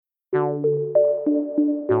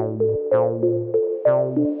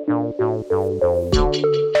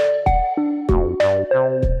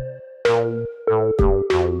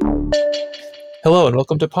Hello and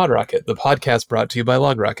welcome to PodRocket, the podcast brought to you by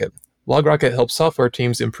LogRocket. LogRocket helps software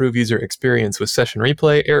teams improve user experience with session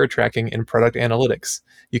replay, error tracking, and product analytics.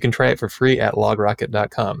 You can try it for free at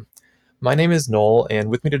logrocket.com. My name is Noel, and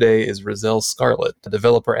with me today is Rizèl Scarlett, a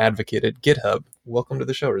developer advocate at GitHub. Welcome to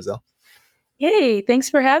the show, Rizèl. Hey, thanks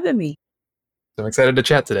for having me. I'm excited to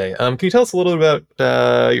chat today. Can you tell us a little bit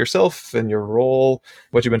about yourself and your role,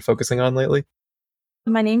 what you've been focusing on lately?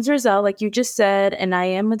 My name's Rizèl, like you just said, and I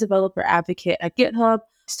am a developer advocate at GitHub.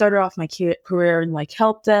 Started off my career in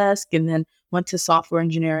help desk and then went to software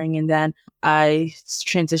engineering. And then I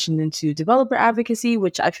transitioned into developer advocacy,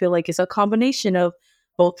 which I feel like is a combination of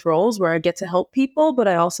both roles where I get to help people, but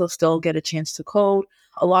I also still get a chance to code.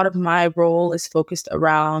 A lot of my role is focused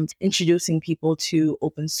around introducing people to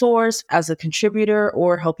open source as a contributor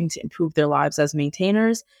or helping to improve their lives as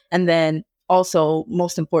maintainers. And then also,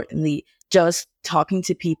 most importantly, just talking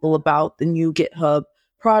to people about the new GitHub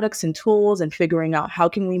products and tools and figuring out how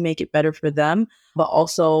can we make it better for them, but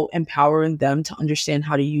also empowering them to understand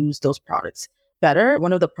how to use those products better.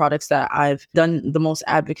 One of the products that I've done the most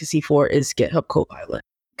advocacy for is GitHub Copilot.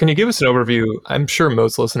 Can you give us an overview? I'm sure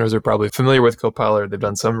most listeners are probably familiar with Copilot. They've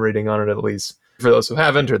done some reading on it at least. For those who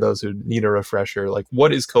haven't or those who need a refresher,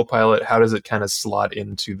 what is Copilot? How does it kind of slot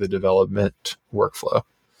into the development workflow?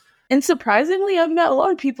 And surprisingly, I've met a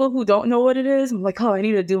lot of people who don't know what it is. I'm like, I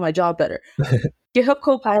need to do my job better. GitHub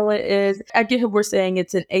Copilot is, at GitHub, we're saying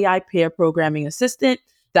it's an AI pair programming assistant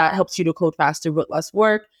that helps you to code faster with less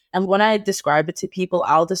work. And when I describe it to people,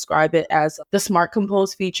 I'll describe it as the Smart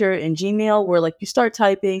Compose feature in Gmail, where you start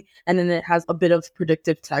typing and then it has a bit of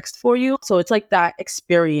predictive text for you. So it's like that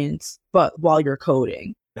experience, but while you're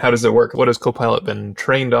coding. How does it work? What has Copilot been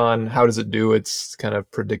trained on? How does it do its kind of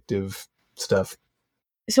predictive stuff?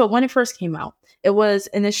 So when it first came out, it was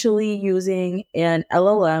initially using an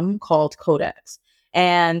LLM called Codex.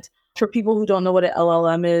 And for people who don't know what an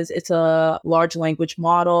LLM is, it's a large language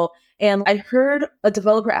model. And I heard a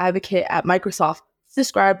developer advocate at Microsoft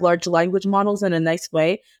describe large language models in a nice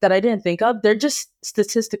way that I didn't think of. They're just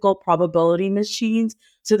statistical probability machines.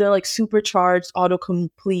 So they're supercharged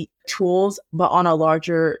autocomplete tools, but on a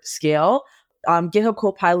larger scale. GitHub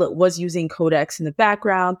Copilot was using Codex in the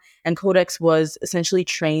background, and Codex was essentially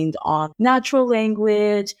trained on natural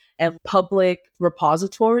language and public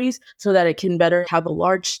repositories so that it can better have a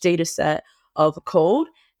large data set of code.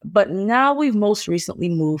 But now we've most recently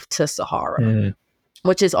moved to Sahara,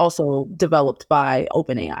 which is also developed by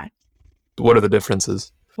OpenAI. What are the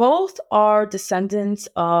differences? Both are descendants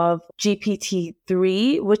of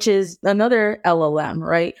GPT-3, which is another LLM,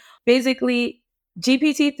 right? Basically,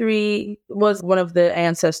 GPT-3 was one of the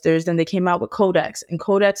ancestors, and they came out with Codex, and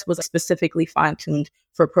Codex was specifically fine-tuned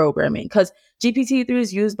for programming because GPT-3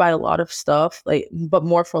 is used by a lot of stuff, but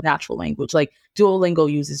more for natural language.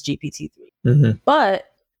 Duolingo uses GPT-3. But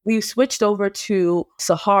we switched over to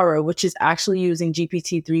Sahara, which is actually using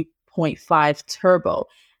GPT 3.5 Turbo.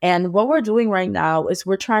 And what we're doing right now is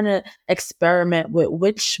we're trying to experiment with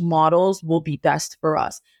which models will be best for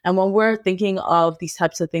us. And when we're thinking of these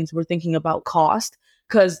types of things, we're thinking about cost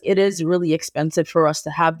because it is really expensive for us to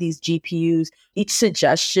have these GPUs. Each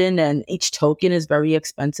suggestion and each token is very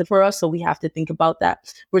expensive for us. So we have to think about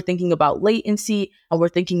that. We're thinking about latency and we're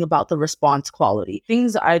thinking about the response quality.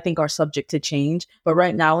 Things I think are subject to change. But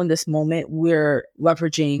right now in this moment, we're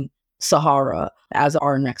leveraging Sahara as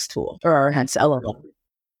our next tool or our next LLM.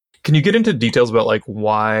 Can you get into details about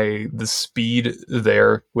why the speed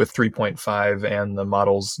there with 3.5 and the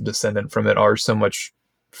models descendant from it are so much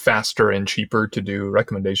faster and cheaper to do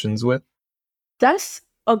recommendations with? That's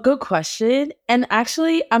a good question. And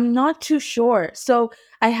actually, I'm not too sure. So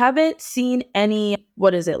I haven't seen any,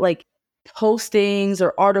 postings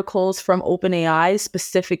or articles from OpenAI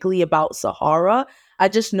specifically about Sahara. I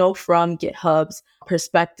just know from GitHub's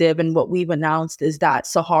perspective and what we've announced is that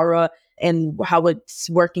Sahara and how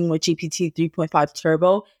it's working with GPT 3.5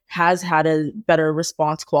 Turbo has had a better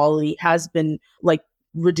response quality, has been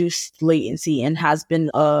reduced latency, and has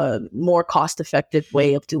been a more cost-effective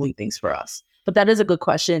way of doing things for us. But that is a good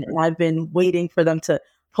question, and I've been waiting for them to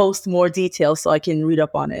post more details so I can read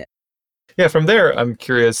up on it. Yeah, from there, I'm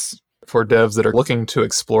curious for devs that are looking to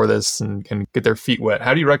explore this and can get their feet wet.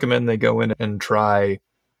 How do you recommend they go in and try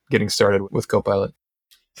getting started with Copilot?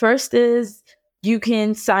 First is you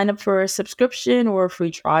can sign up for a subscription or a free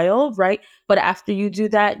trial, right? But after you do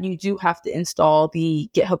that, you do have to install the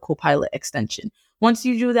GitHub Copilot extension. Once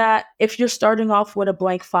you do that, if you're starting off with a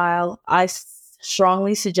blank file, I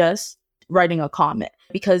strongly suggest writing a comment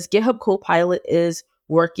because GitHub Copilot is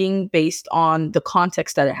working based on the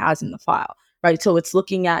context that it has in the file, right? So it's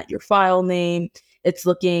looking at your file name, It's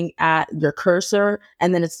looking at your cursor,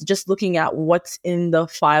 and then it's just looking at what's in the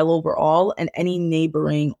file overall and any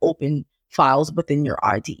neighboring open files within your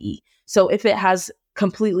IDE. So if it has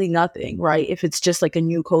completely nothing, right? If it's just like a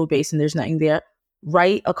new code base and there's nothing there,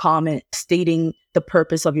 write a comment stating the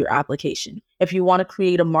purpose of your application. If you want to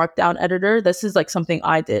create a markdown editor, this is like something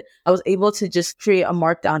I did. I was able to just create a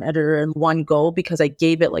markdown editor in one go because I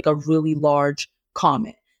gave it like a really large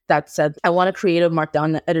comment that said, I want to create a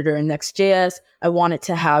markdown editor in Next.js. I want it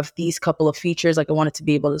to have these couple of features. Like I want it to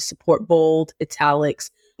be able to support bold,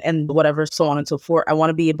 italics, and whatever, so on and so forth. I want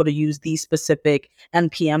to be able to use these specific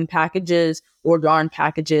NPM packages or yarn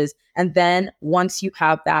packages. And then once you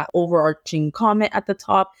have that overarching comment at the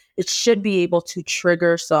top, it should be able to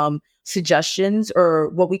trigger some suggestions, or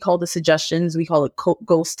what we call the suggestions. We call it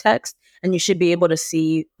ghost text. And you should be able to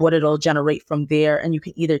see what it'll generate from there. And you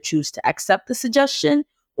can either choose to accept the suggestion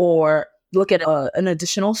or look at an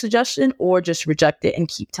additional suggestion, or just reject it and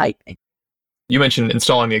keep typing. You mentioned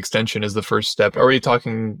installing the extension is the first step. Are we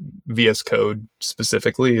talking VS Code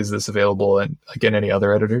specifically? Is this available in any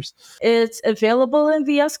other editors? It's available in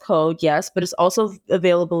VS Code, yes, but it's also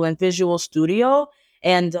available in Visual Studio,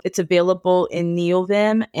 and it's available in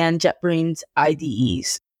NeoVim and JetBrains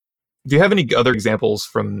IDEs. Do you have any other examples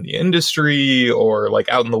from the industry or like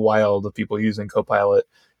out in the wild of people using Copilot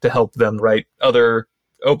to help them write other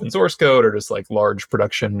open source code or just like large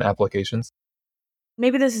production applications?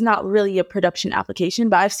 Maybe this is not really a production application,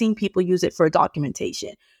 but I've seen people use it for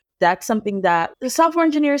documentation. That's something that the software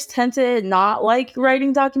engineers tend to not like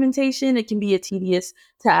writing documentation. It can be a tedious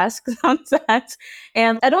task sometimes.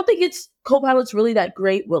 And I don't think Copilot's really that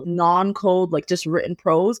great with non-code, like just written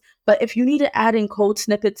prose. But if you need to add in code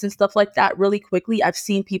snippets and stuff like that really quickly, I've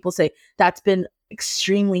seen people say that's been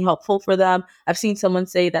extremely helpful for them. I've seen someone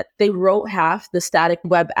say that they wrote half the static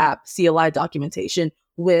web app CLI documentation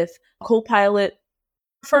with Copilot.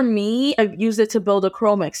 For me, I've used it to build a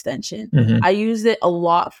Chrome extension. Mm-hmm. I use it a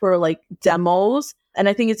lot for like demos. And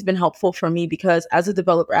I think it's been helpful for me because as a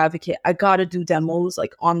developer advocate, I got to do demos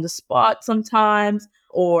like on the spot sometimes.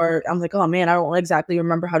 Or I'm like, oh man, I don't exactly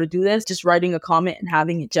remember how to do this. Just writing a comment and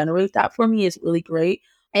having it generate that for me is really great.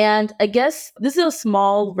 And I guess this is a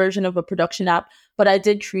small version of a production app, but I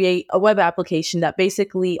did create a web application that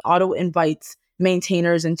basically auto invites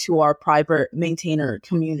maintainers into our private maintainer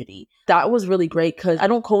community. That was really great because I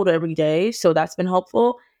don't code every day, so that's been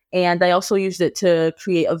helpful. And I also used it to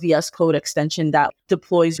create a VS Code extension that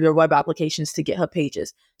deploys your web applications to GitHub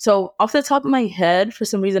pages. So off the top of my head, for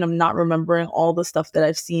some reason, I'm not remembering all the stuff that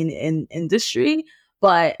I've seen in industry,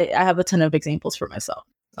 but I have a ton of examples for myself.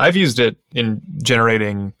 I've used it in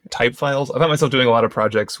generating type files. I found myself doing a lot of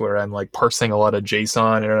projects where I'm like parsing a lot of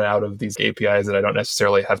JSON in and out of these APIs that I don't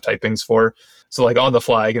necessarily have typings for. So like on the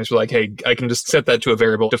fly, I can just be like, hey, I can just set that to a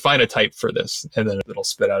variable, define a type for this, and then it'll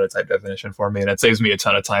spit out a type definition for me. And it saves me a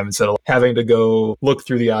ton of time instead of having to go look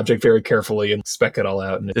through the object very carefully and spec it all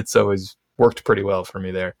out. And it's always worked pretty well for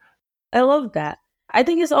me there. I love that. I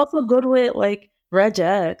think it's also good with like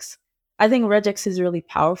regex. I think regex is really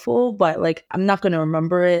powerful, but like I'm not going to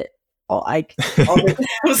remember it all the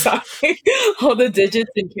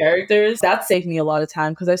digits and characters. That saved me a lot of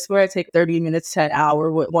time because I swear I take 30 minutes to an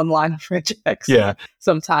hour with one line of regex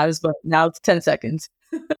sometimes, but now it's 10 seconds.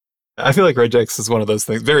 I feel like regex is one of those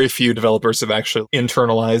things. Very few developers have actually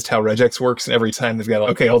internalized how regex works, and every time they've got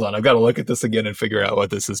okay, hold on, I've got to look at this again and figure out what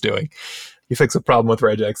this is doing. You fix a problem with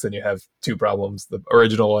regex and you have two problems, the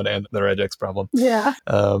original one and the regex problem. Yeah.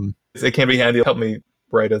 It can be handy to help me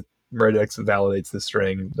write a regex that validates the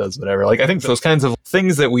string, does whatever. Like I think those kinds of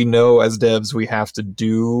things that we know as devs we have to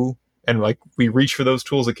do, and like we reach for those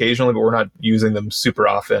tools occasionally, but we're not using them super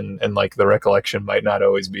often, and like the recollection might not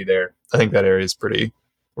always be there. I think that area is pretty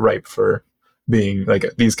ripe for being like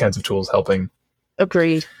these kinds of tools helping.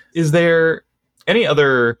 Agreed. Is there any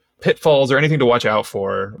other pitfalls or anything to watch out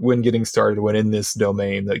for when getting started, when in this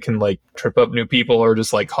domain, that can like trip up new people or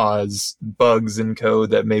just like cause bugs in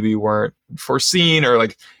code that maybe weren't foreseen, or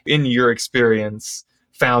like in your experience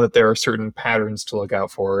found that there are certain patterns to look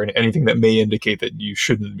out for, and anything that may indicate that you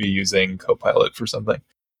shouldn't be using Copilot for something?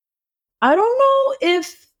 I don't know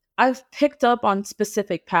if I've picked up on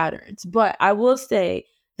specific patterns, but I will say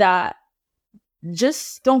that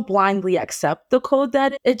just don't blindly accept the code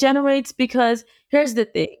that it generates, because here's the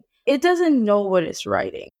thing. It doesn't know what it's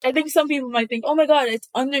writing. I think some people might think, oh my God, it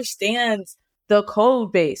understands the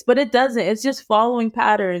code base, but it doesn't. It's just following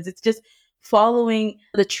patterns. It's just following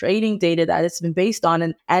the training data that it's been based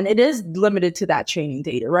on. And it is limited to that training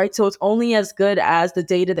data, right? So it's only as good as the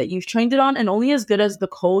data that you've trained it on and only as good as the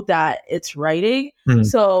code that it's writing.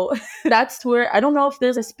 So that's where I don't know if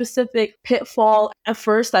there's a specific pitfall. At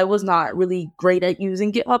first, I was not really great at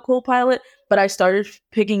using GitHub Copilot, but I started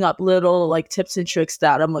picking up little like tips and tricks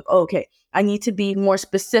that I'm like, oh, okay, I need to be more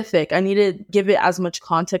specific. I need to give it as much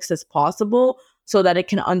context as possible so that it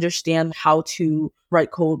can understand how to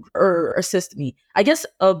write code or assist me. I guess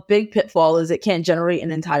a big pitfall is it can't generate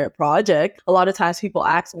an entire project. A lot of times people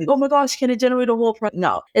ask me, oh my gosh, can it generate a whole project?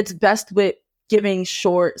 No, it's best with giving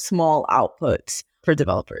short, small outputs for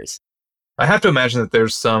developers. I have to imagine that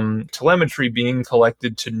there's some telemetry being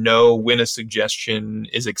collected to know when a suggestion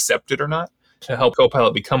is accepted or not, to help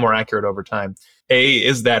Copilot become more accurate over time. A,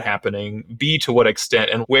 is that happening? B, to what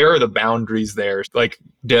extent? And where are the boundaries there? Like,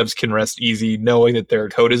 devs can rest easy knowing that their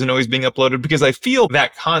code isn't always being uploaded, because I feel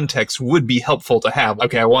that context would be helpful to have.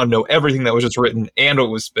 Okay, I want to know everything that was just written and what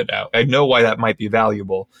was spit out. I know why that might be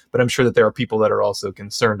valuable, but I'm sure that there are people that are also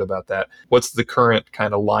concerned about that. What's the current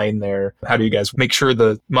kind of line there? How do you guys make sure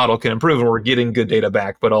the model can improve and we're getting good data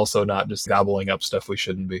back, but also not just gobbling up stuff we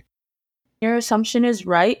shouldn't be? Your assumption is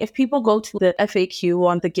right. If people go to the FAQ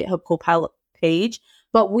on the GitHub Copilot page,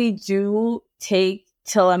 but we do take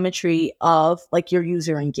telemetry of like your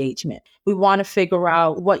user engagement. We want to figure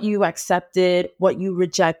out what you accepted, what you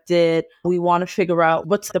rejected. We want to figure out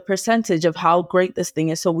what's the percentage of how great this thing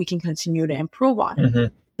is so we can continue to improve on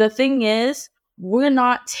it. The thing is, we're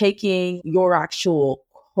not taking your actual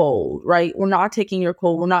code, right? We're not taking your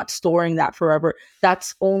code. We're not storing that forever.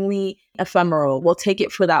 That's only ephemeral. We'll take it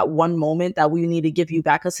for that one moment that we need to give you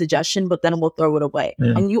back a suggestion, but then we'll throw it away.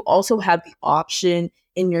 And you also have the option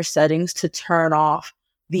in your settings to turn off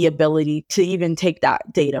the ability to even take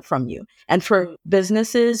that data from you. And for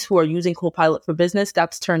businesses who are using Copilot for Business,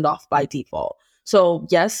 that's turned off by default. So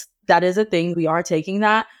yes, that is a thing. We are taking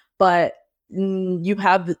that, but you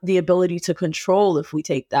have the ability to control if we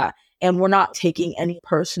take that. And we're not taking any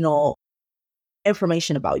personal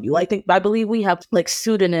information about you. I believe we have like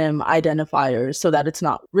pseudonym identifiers so that it's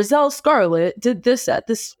not Rizèl Scarlett did this at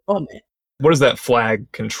this moment. What does that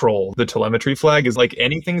flag control? The telemetry flag is like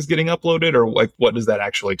anything's getting uploaded, or like what does that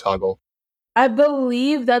actually toggle? I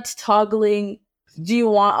believe that's toggling. Do you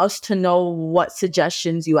want us to know what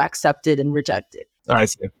suggestions you accepted and rejected? I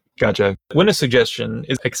see. Gotcha. When a suggestion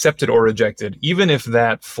is accepted or rejected, even if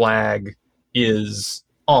that flag is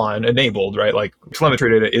enabled, right? Like telemetry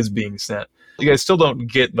data is being sent. You guys still don't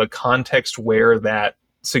get the context where that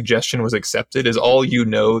suggestion was accepted. Is all you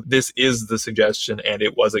know this is the suggestion and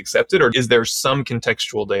it was accepted? Or is there some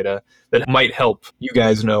contextual data that might help you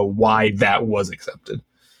guys know why that was accepted?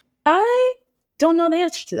 I don't know the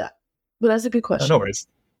answer to that, but that's a good question. No worries.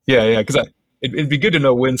 Yeah, because it'd be good to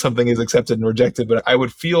know when something is accepted and rejected, but I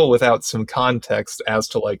would feel without some context as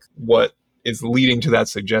to like what is leading to that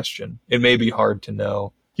suggestion, it may be hard to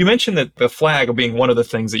know. You mentioned that the flag being one of the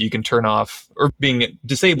things that you can turn off or being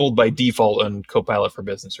disabled by default on Copilot for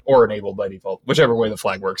Business or enabled by default, whichever way the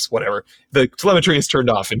flag works, whatever. The telemetry is turned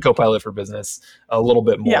off in Copilot for Business a little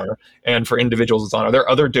bit more. And for individuals, it's on. Are there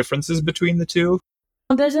other differences between the two?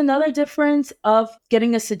 There's another difference of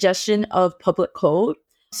getting a suggestion of public code.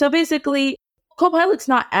 So basically, Copilot's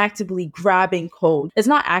not actively grabbing code. It's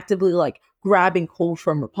not actively like grabbing code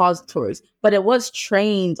from repositories, but it was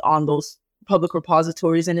trained on those public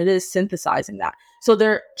repositories and it is synthesizing that. So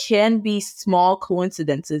there can be small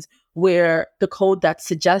coincidences where the code that's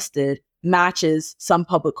suggested matches some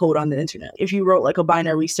public code on the internet. If you wrote like a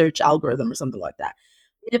binary search algorithm or something like that,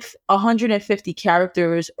 if 150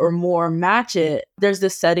 characters or more match it, there's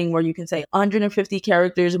this setting where you can say 150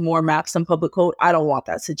 characters or more match some public code. I don't want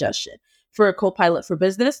that suggestion. For a Copilot for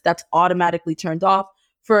Business, that's automatically turned off.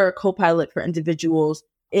 For a Copilot for individuals,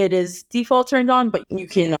 it is default turned on, but you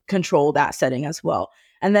can control that setting as well.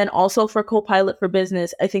 And then also for Copilot for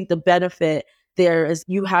Business, I think the benefit there is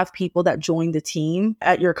you have people that join the team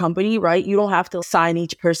at your company, right? You don't have to sign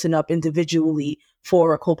each person up individually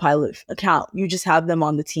for a Copilot account. You just have them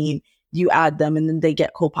on the team, you add them, and then they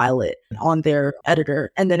get Copilot on their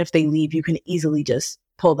editor. And then if they leave, you can easily just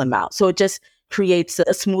pull them out. So it just creates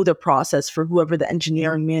a smoother process for whoever the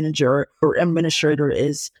engineering manager or administrator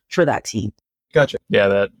is for that team. Gotcha.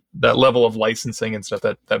 Yeah, that level of licensing and stuff,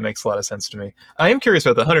 that makes a lot of sense to me. I am curious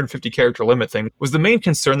about the 150 character limit thing. Was the main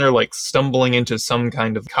concern there like stumbling into some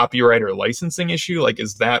kind of copyright or licensing issue? Like,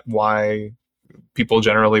 is that why people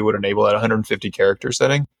generally would enable that 150 character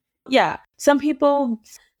setting? Yeah. Some people,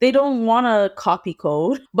 they don't want to copy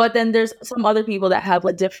code, but then there's some other people that have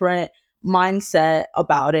a different mindset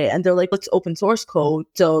about it. And they're like, it's open source code,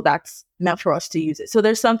 so that's meant for us to use it. So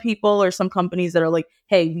there's some people or some companies that are like,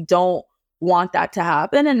 hey, we don't want that to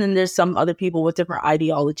happen. And then there's some other people with different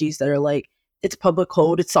ideologies that are like, it's public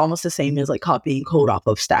code. It's almost the same as like copying code off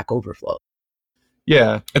of Stack Overflow.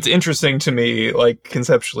 Yeah, it's interesting to me, like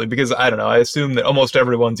conceptually, because I don't know, I assume that almost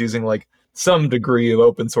everyone's using like some degree of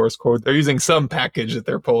open source code. They're using some package that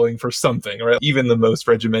they're pulling for something, right? Even the most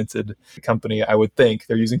regimented company, I would think,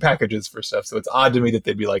 they're using packages for stuff. So it's odd to me that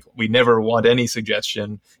they'd be like, we never want any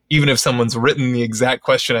suggestion, even if someone's written the exact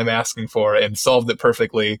question I'm asking for and solved it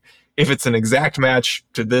perfectly. If it's an exact match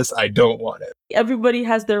to this, I don't want it. Everybody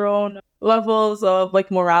has their own levels of like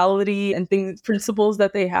morality and things, principles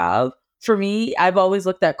that they have. For me, I've always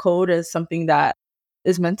looked at code as something that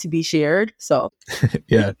is meant to be shared. So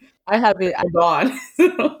yeah, I have it, I'm gone.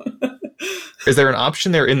 Is there an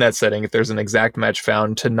option there in that setting, if there's an exact match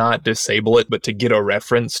found, to not disable it, but to get a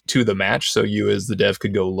reference to the match so you as the dev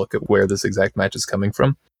could go look at where this exact match is coming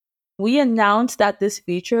from? We announced that this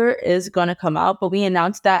feature is going to come out, but we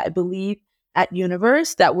announced that, I believe, at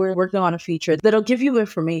Universe, that we're working on a feature that'll give you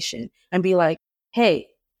information and be like, hey,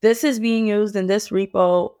 this is being used in this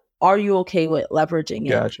repo. Are you okay with leveraging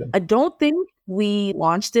it? Gotcha. I don't think we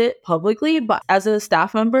launched it publicly, but as a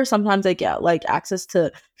staff member, sometimes I get like access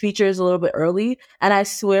to features a little bit early. And I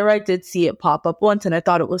swear I did see it pop up once and I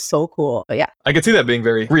thought it was so cool. But yeah. I could see that being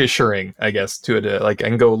very reassuring, I guess, to it. Like I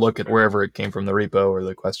can go look at wherever it came from, the repo or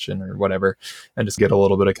the question or whatever, and just get a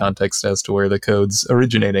little bit of context as to where the code's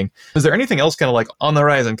originating. Is there anything else kind of like on the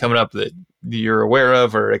horizon coming up that you're aware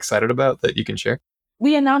of or excited about that you can share?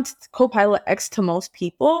 We announced Copilot X to most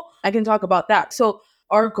people. I can talk about that. So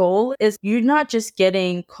our goal is you're not just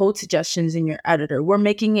getting code suggestions in your editor. We're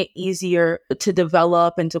making it easier to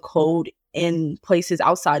develop and to code in places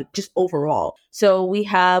outside, just overall. So we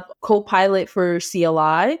have Copilot for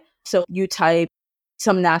CLI. So you type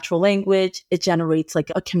some natural language, it generates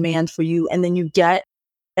like a command for you, and then you get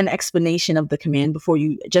an explanation of the command before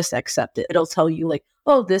you just accept it. It'll tell you like,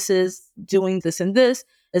 oh, this is doing this and this.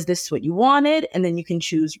 Is this what you wanted? And then you can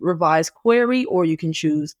choose revise query or you can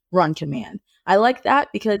choose run command. I like that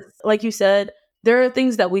because, like you said, there are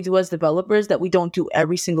things that we do as developers that we don't do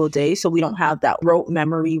every single day. So we don't have that rote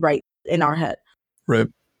memory right in our head. Right.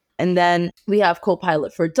 And then we have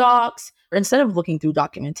Copilot for docs. Instead of looking through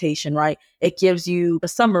documentation, right, it gives you a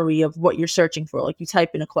summary of what you're searching for. Like you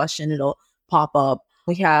type in a question, it'll pop up.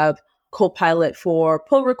 We have Copilot for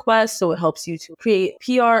pull requests. So it helps you to create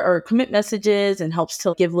PR or commit messages and helps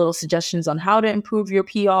to give little suggestions on how to improve your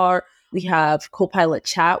PR. We have Copilot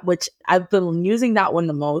chat, which I've been using that one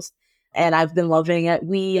the most and I've been loving it.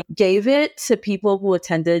 We gave it to people who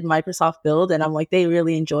attended Microsoft Build and I'm like, they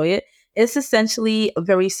really enjoy it. It's essentially a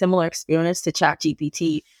very similar experience to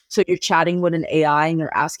ChatGPT. So you're chatting with an AI and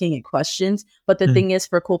you're asking it questions. But the thing is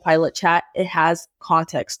for Copilot chat, it has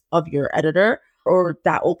context of your editor or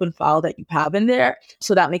that open file that you have in there.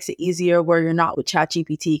 So that makes it easier where you're not with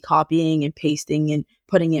ChatGPT copying and pasting and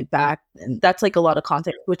putting it back. And that's like a lot of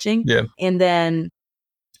context switching. Yeah. And then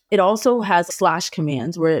it also has slash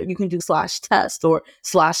commands where you can do slash test or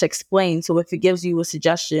slash explain. So if it gives you a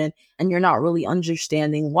suggestion and you're not really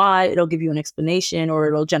understanding why, it'll give you an explanation or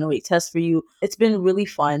it'll generate tests for you. It's been really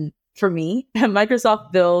fun for me. At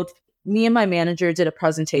Microsoft Build, me and my manager did a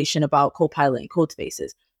presentation about Copilot and code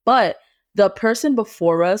spaces. But the person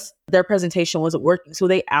before us, their presentation wasn't working. So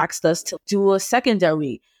they asked us to do a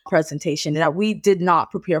secondary presentation that we did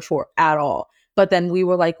not prepare for at all. But then we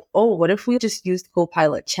were like, oh, what if we just used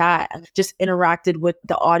Copilot chat and just interacted with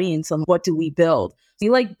the audience on what do we build? We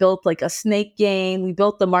like built like a snake game. We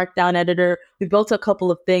built the markdown editor. We built a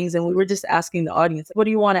couple of things and we were just asking the audience, what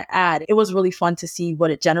do you want to add? It was really fun to see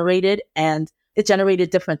what it generated and it generated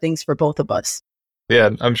different things for both of us.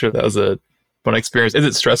 Yeah, I'm sure that was a fun experience. Is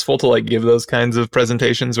it stressful to like give those kinds of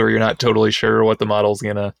presentations where you're not totally sure what the model's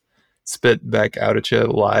gonna spit back out at you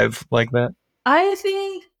live like that? I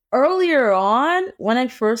think earlier on, when I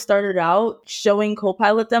first started out showing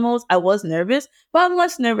Copilot demos, I was nervous, but I'm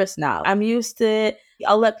less nervous now. I'm used to it.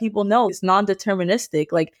 I'll let people know it's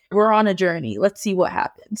non-deterministic. Like we're on a journey. Let's see what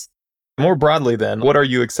happens. More broadly then, what are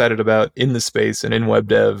you excited about in the space and in web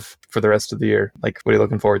dev for the rest of the year? Like what are you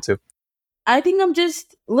looking forward to? I think I'm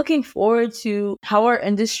just looking forward to how our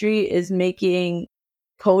industry is making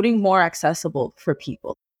coding more accessible for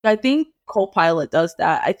people. I think Copilot does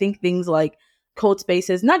that. I think things like code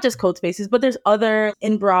spaces, not just code spaces, but there's other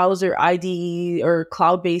in-browser IDE or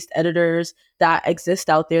cloud-based editors that exist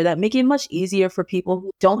out there that make it much easier for people who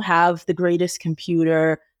don't have the greatest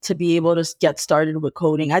computer to be able to get started with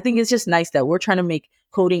coding. I think it's just nice that we're trying to make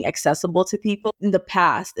coding accessible to people. In the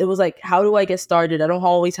past, it was like, how do I get started? I don't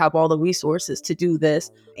always have all the resources to do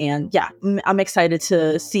this. And yeah, I'm excited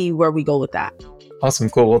to see where we go with that. Awesome.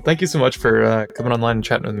 Cool. Well, thank you so much for coming online and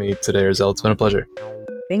chatting with me today, Rizèl. It's been a pleasure.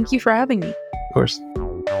 Thank you for having me. Of course.